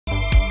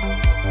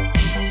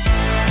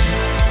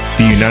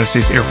The United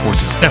States Air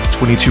Force's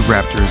F-22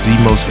 Raptor is the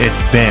most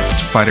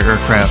advanced fighter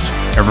aircraft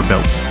ever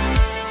built.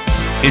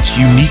 Its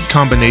unique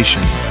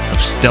combination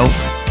of stealth,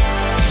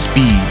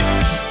 speed,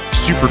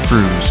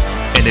 supercruise,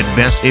 and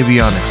advanced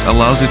avionics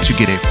allows it to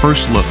get a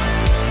first look,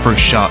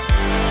 first shot,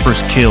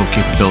 first kill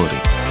capability.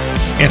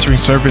 Entering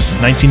service in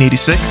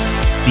 1986,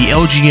 the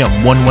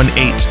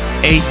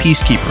LGM-118A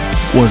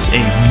Peacekeeper was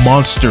a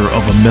monster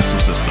of a missile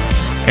system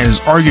and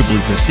is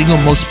arguably the single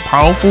most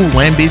powerful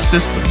land-based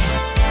system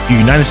the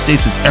United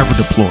States has ever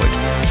deployed.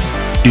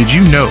 Did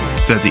you know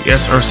that the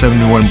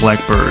SR-71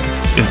 Blackbird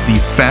is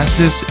the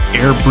fastest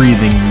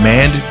air-breathing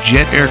manned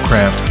jet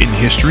aircraft in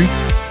history?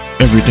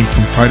 Everything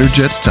from fighter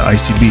jets to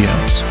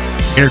ICBMs,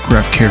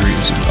 aircraft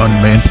carriers and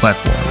unmanned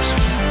platforms,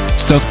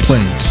 stealth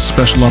planes,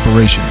 special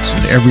operations,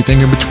 and everything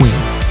in between.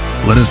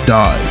 Let us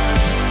dive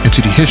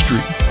into the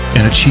history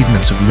and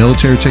achievements of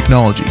military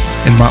technology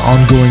in my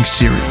ongoing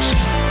series.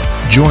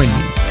 Join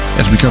me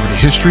as we cover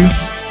the history,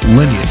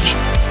 lineage,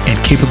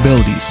 and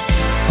capabilities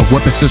of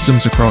weapon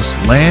systems across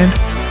land,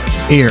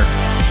 air,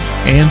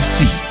 and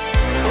sea.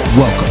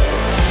 Welcome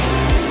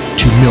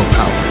to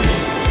Milpower.